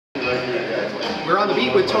We're on the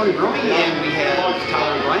beat with Tony Morrone, and we have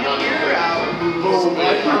Tyler Bryant here, who's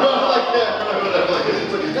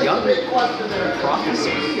a young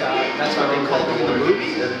prophecy. That's what they called him in the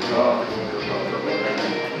movie.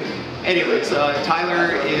 Anyways,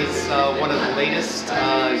 Tyler is one of the latest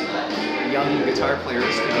young guitar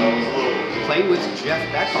players to be playing with Jeff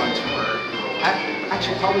Beck on tour.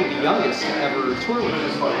 Actually, probably the youngest to ever tour with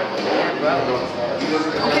him.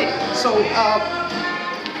 Okay, so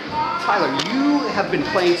Tyler, you have been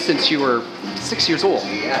playing since you were 6 years old.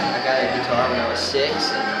 Yeah, I got a guitar when I was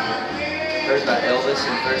 6, and heard about Elvis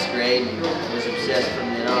in first grade, and was obsessed from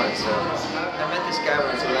then on. So I met this guy when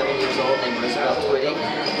I was 11 years old named Roosevelt Twitty in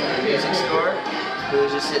a music store, who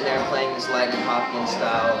was just sitting there playing this Lightning Hopkins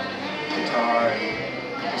style guitar.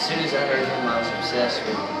 And as soon as I heard him, I was obsessed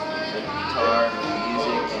with guitar and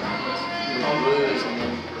music and blues. And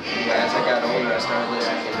then as I got older, I started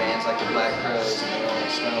listening to bands like the Black Crowes and the Rolling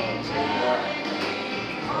Stones. And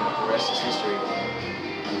the rest is history.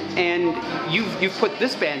 And you've put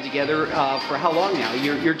this band together for how long now?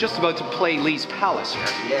 You're just about to play Lee's Palace here.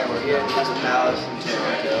 Yeah, we're here at Lee's Palace in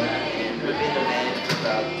Toronto, and we've been in the band for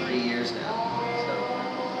about 3 years now.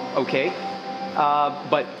 So. Okay,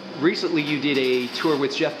 but recently you did a tour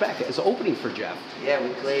with Jeff Beck as opening for Jeff. Yeah,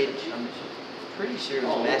 we played. I'm pretty sure it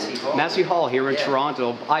was Massey Hall. Massey Hall here in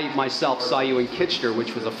Toronto. I myself saw you in Kitchener,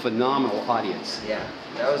 which was a phenomenal audience. Yeah,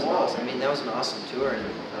 that was awesome. I mean, that was an awesome tour and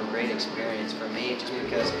a great experience for me, just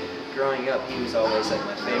because growing up he was always like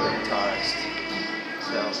my favorite guitarist.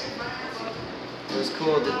 So it was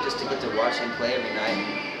cool just to get to watch him play every night.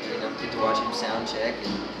 And, get to watch him sound check.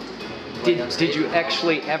 And did you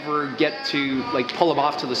actually ever get to like pull him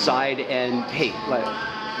off to the side and hey,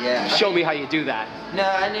 show me how you do that? No,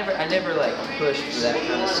 I never like pushed for that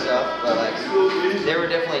kind of stuff, but like there were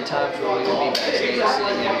definitely times where we would be backstage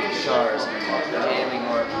sitting there with guitars and jamming,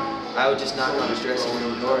 or I would just knock on his dressing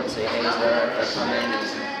room door and say, hey, is it alright if I come in and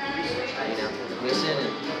listen and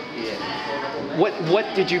What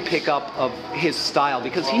did you pick up of his style?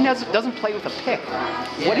 Because he doesn't play with a pick.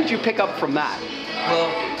 Yeah. What did you pick up from that? Well,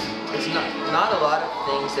 it's not a lot of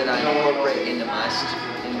things that I incorporate into my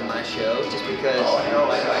show, just because I don't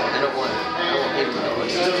want people to know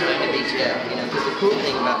he's just trying to be Jeff, because the cool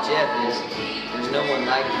thing about Jeff is there's no one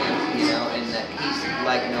like him, and that he's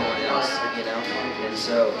like no one else, and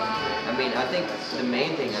so, I mean, I think the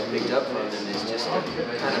main thing I picked up from him is just to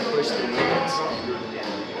kind of push the limits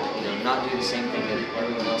and, not do the same thing that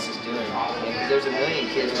everyone else is doing, because there's a million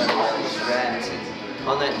kids running around with strats, and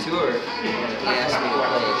on that tour, he asked me to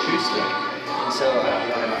play acoustic. And so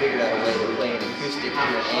I figured out a way to play an acoustic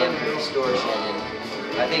through an amp with distortion, and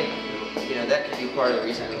I think that could be part of the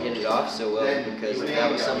reason we hit it off so well, because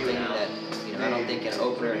that was something that I don't think an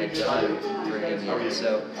opener had done for him yet.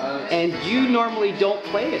 So. And you normally don't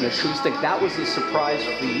play an acoustic. That was a surprise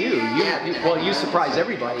for you. You surprised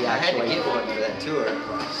everybody actually. I had to get one for that tour,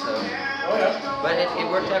 so. But it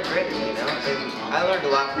worked out great, And I learned a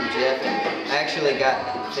lot from Jeff, and I actually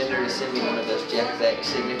got Fender to send me one of those Jeff Beck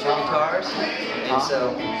signature guitars, and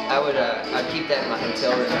so I'd keep that in my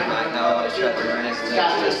hotel room at night, and I always try to learn it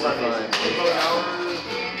just for fun.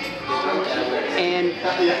 And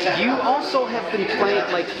you also have been playing,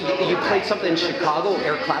 you played something in Chicago,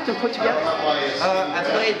 Eric Clapton put together? I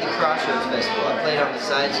played the Crossroads Festival. I played on the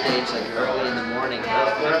side stage early in the morning. I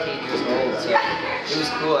was 15 years old, so it was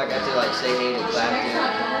cool. I got to say hey to Clapton.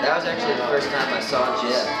 That was actually the first time I saw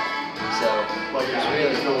Jeff, so it was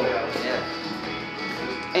really cool. Yeah.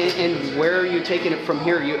 And where are you taking it from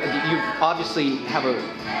here? You obviously have a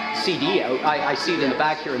CD out. I see it in the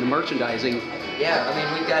back here in the merchandising. Yeah, I mean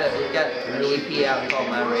we've got an EP out called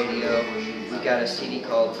My Radio. We've got a CD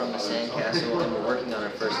called From the Sandcastle, and we're working on our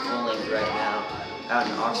first full length right now out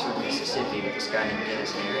in Oxford, Mississippi, with this guy named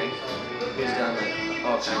Dennis Herring, who's done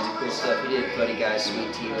all kinds of cool stuff. He did Buddy Guy's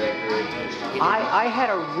Sweet Tea record. I had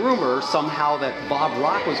a rumor somehow that Bob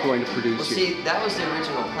Rock was going to produce you. See, that was the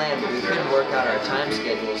original plan, but we couldn't work out our time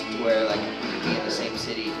schedules to where we could be in the same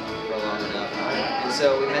city for long enough. And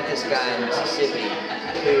so we met this guy in Mississippi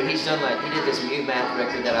who he did this Mute Math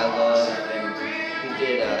record that I love, and he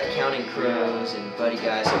did Counting Crows and Buddy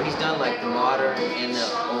Guy. So he's done the modern and the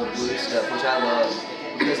old blues stuff, which I love.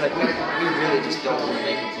 Because we really just don't want to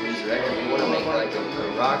make a blues record. We want to make a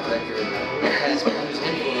rock record that has blues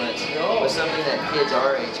influence, but something that kids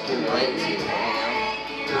our age can relate to,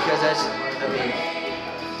 Because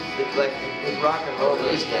with rock and roll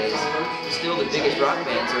these days, still the biggest rock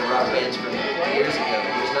bands are rock bands from years ago.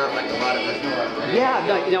 There's not a lot of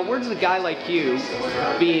Yeah, now where does a guy like you,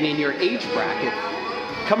 being in your age bracket,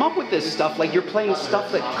 come up with this stuff? Like you're playing stuff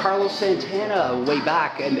that Carlos Santana way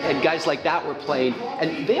back and guys like that were playing,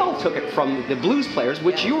 and they all took it from the blues players,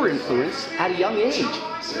 which you were influenced at a young age.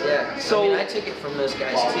 Yeah, so I mean, I took it from those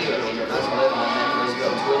guys too. I mean, when I was 11, I met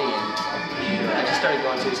Roosevelt Twitty, and I just started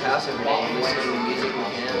going to his house every day and listening to music with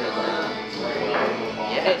him, and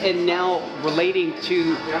And now relating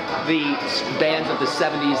to the bands of the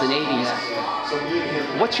 70s and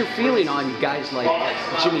 80s, what's your feeling on guys like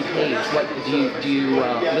Jimmy Page? What do you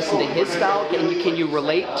listen to his style? Can you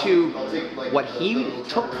relate to what he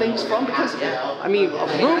took things from? Because I mean,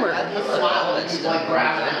 rumor. I love all that stuff.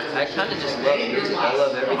 I kind of just love music. I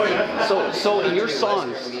love everything. So in your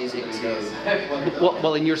songs, music too.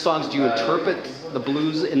 well, in your songs, do you interpret the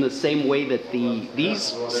blues in the same way that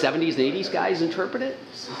these 70s and 80s guys interpret it?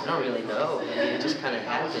 I don't really know. I mean, it just kind of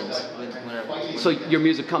happens when I'm. So your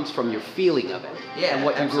music comes from your feeling of it, Yeah, and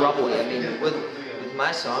what you grew up with. I mean, with my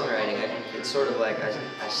songwriting, it's sort of like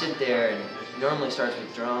I sit there and it normally starts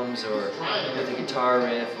with drums or with a guitar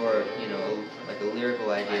riff or like a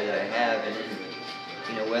lyrical idea that I have, and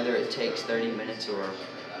then, whether it takes 30 minutes or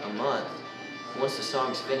a month. Once the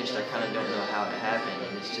song's finished, I kind of don't know how it happened,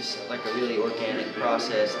 and it's just like a really organic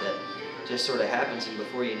process that just sort of happens, and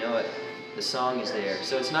before you know it, the song is there.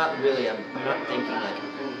 So it's not really, I'm not thinking like,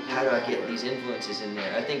 how do I get these influences in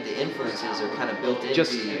there? I think the influences are kind of built into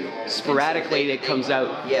just you. Sporadically it comes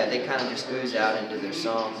out. Yeah, they kind of just ooze out into their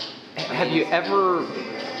song. Have you ever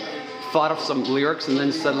thought of some lyrics and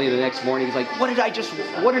then suddenly the next morning it's like, what did I do?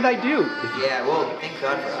 Yeah, well, thank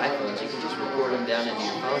God for iPhones. You can just record them down into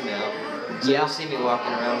your phone now. So Yeah. you'll see me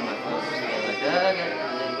walking around with my phone just being like,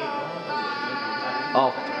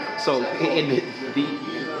 Oh, so in the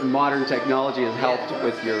modern technology has helped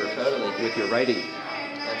with your writing.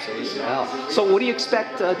 Absolutely. Wow. So what do you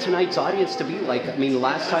expect tonight's audience to be like? I mean, the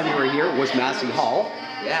last time you were here was Massey Hall.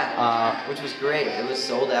 Yeah, which was great. It was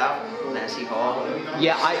sold out, Massey Hall.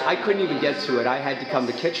 Yeah, I couldn't even get to it. I had to come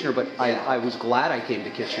to Kitchener, but I was glad I came to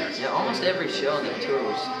Kitchener. Yeah, almost every show on the tour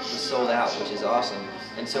was sold out, which is awesome.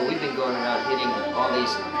 And so we've been going around hitting all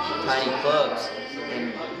these tiny clubs,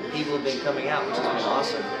 and people have been coming out, which has been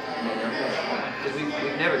awesome. Because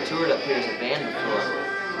we've never toured up here as a band before,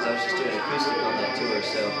 because I was just doing acoustic on that tour.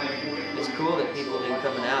 So it's cool that people have been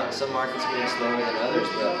coming out. Some markets have been slower than others,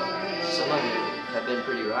 but some of them have been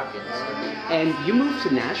pretty rocking. So. And you moved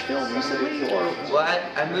to Nashville recently, or? Well,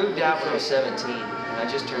 I moved out when I was 17, and I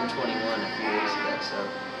just turned 21 a few years ago.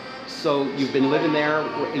 So you've been living there.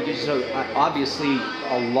 So obviously,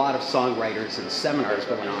 a lot of songwriters and seminars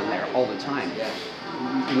going on there all the time. Yeah.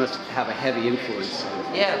 You must have a heavy influence.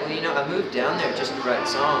 Yeah, well, I moved down there just to write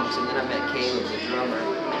songs, and then I met Caleb, the drummer,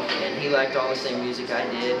 and he liked all the same music I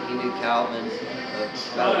did. He knew Calvin.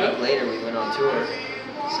 About a week later, we went on tour.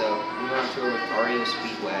 So we went on tour with REO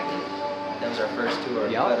Speedwagon. That was our first tour.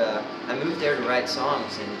 Yep. But I moved there to write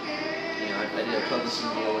songs, and I did a publishing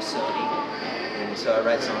deal with Sony, and so I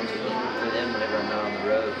write songs for them whenever I'm not on the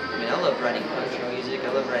road. I mean, I love writing country music.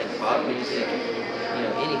 I love writing pop music.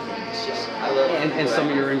 Anything. It's just I love. And some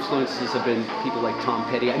of your influences have been people like Tom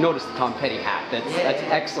Petty. I noticed the Tom Petty hat. That's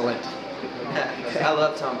excellent. I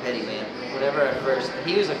love Tom Petty, man. Whenever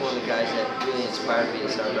he was like one of the guys that really inspired me to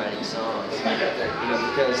start writing songs.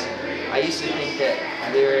 Because I used to think that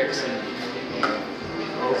lyrics and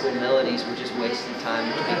vocal melodies were just wasted time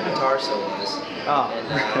between guitar solos. Oh.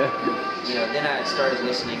 And then I started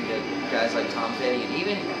listening to guys like Tom Petty, and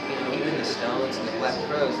even the Stones and the Black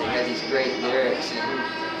Crowes. They had these great lyrics, and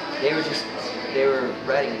they were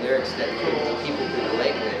writing lyrics that people could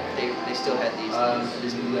relate with. They still had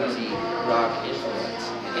this bluesy rock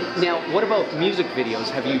influence. Now, what about music videos?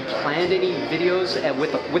 Have you planned any videos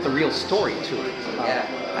with a real story to it? Yeah,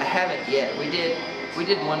 I haven't yet. We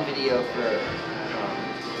did one video for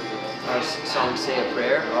our song "Say a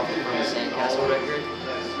Prayer" off from the Sandcastle record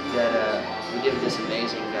that we did with this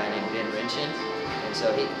amazing guy named Ben Rinchin. And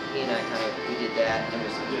so he and I we did that, and it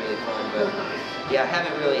was really fun. But yeah, I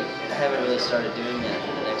haven't really started doing that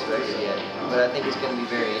for the next record yet. But I think it's going to be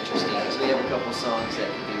very interesting because we have a couple songs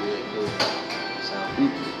that could be really cool. So,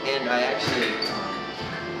 and I actually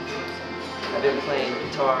I've been playing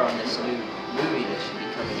guitar on this new movie that should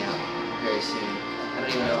be coming out very soon. I don't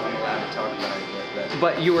even know if I'm allowed to talk about it yet.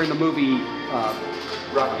 But you were in the movie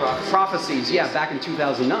Rock Prophecies, yeah, back in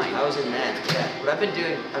 2009. I was in that, yeah. But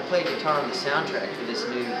I played guitar on the soundtrack for this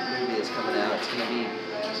new movie that's coming out. It's going to be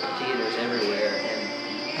theaters everywhere.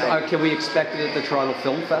 And can we expect it at the Toronto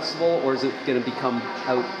Film Festival, or is it going to become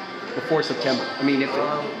out before September? I mean,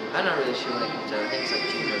 I'm not really sure when it comes out. I think it's like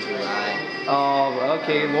June or July. Oh,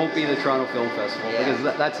 okay. It won't be the Toronto Film Festival because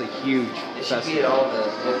that's a huge festival. It should be at all the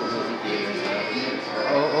local movie theaters.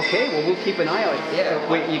 Oh, okay, well, we'll keep an eye out. Yeah.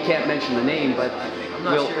 Wait, you can't mention the name, but I'm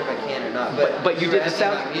not sure if I can or not. But you were did the asking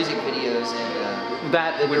sound about music videos, and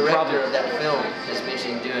that the would director probably of that film is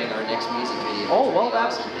mentioning doing our next music video. Oh, well, Pretty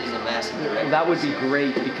that's awesome. He's a massive director. that would be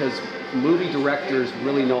great because movie directors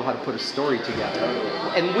really know how to put a story together,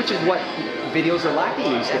 and which is what videos are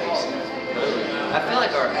lacking these days. Totally. I feel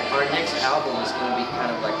like our next album is going to be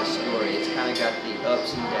kind of like a story. It's kind of got the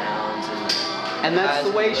ups and downs, And that's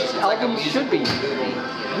the way albums should be. Movie,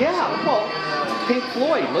 Yeah, well, Pink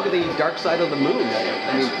Floyd, look at the Dark Side of the Moon.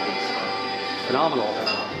 I mean, phenomenal.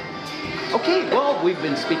 Okay, well, we've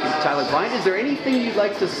been speaking to Tyler Bryant. Is there anything you'd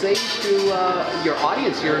like to say to your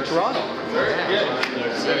audience here in Toronto? Keep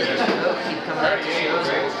coming out to shows,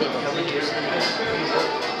 and we'll keep coming to your city.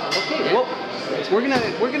 Okay, well, we're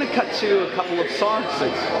gonna cut to a couple of songs.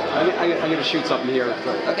 I'm gonna shoot something here.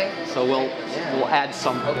 Okay. So we'll add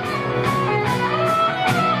some.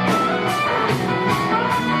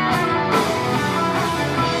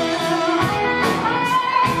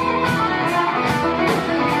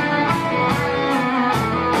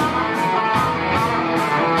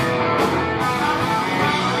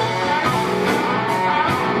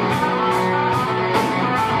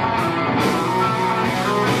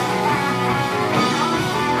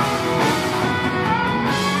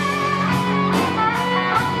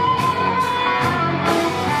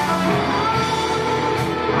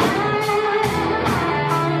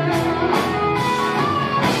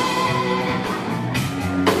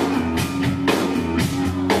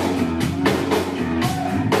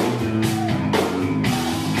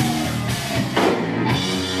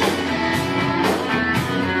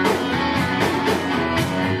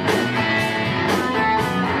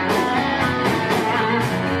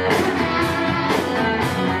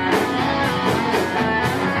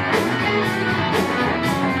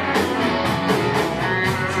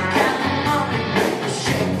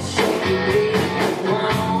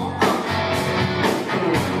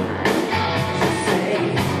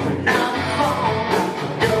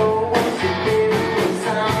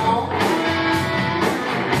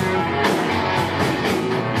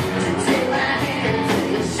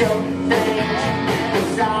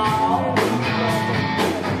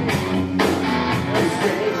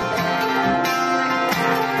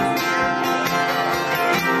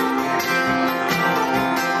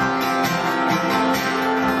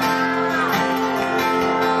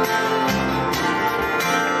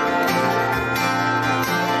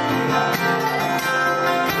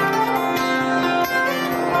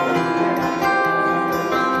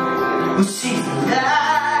 Well, she's the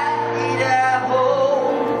light I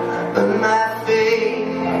hold, but my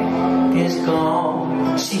faith is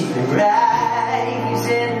gone. She's the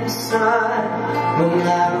rising sun when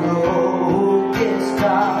my road gets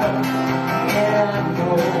dark, and I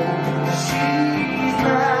know she's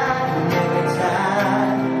mine every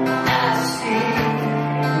time I see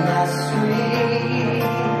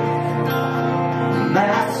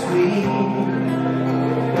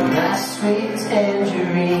my sweet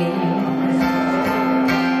tangerine.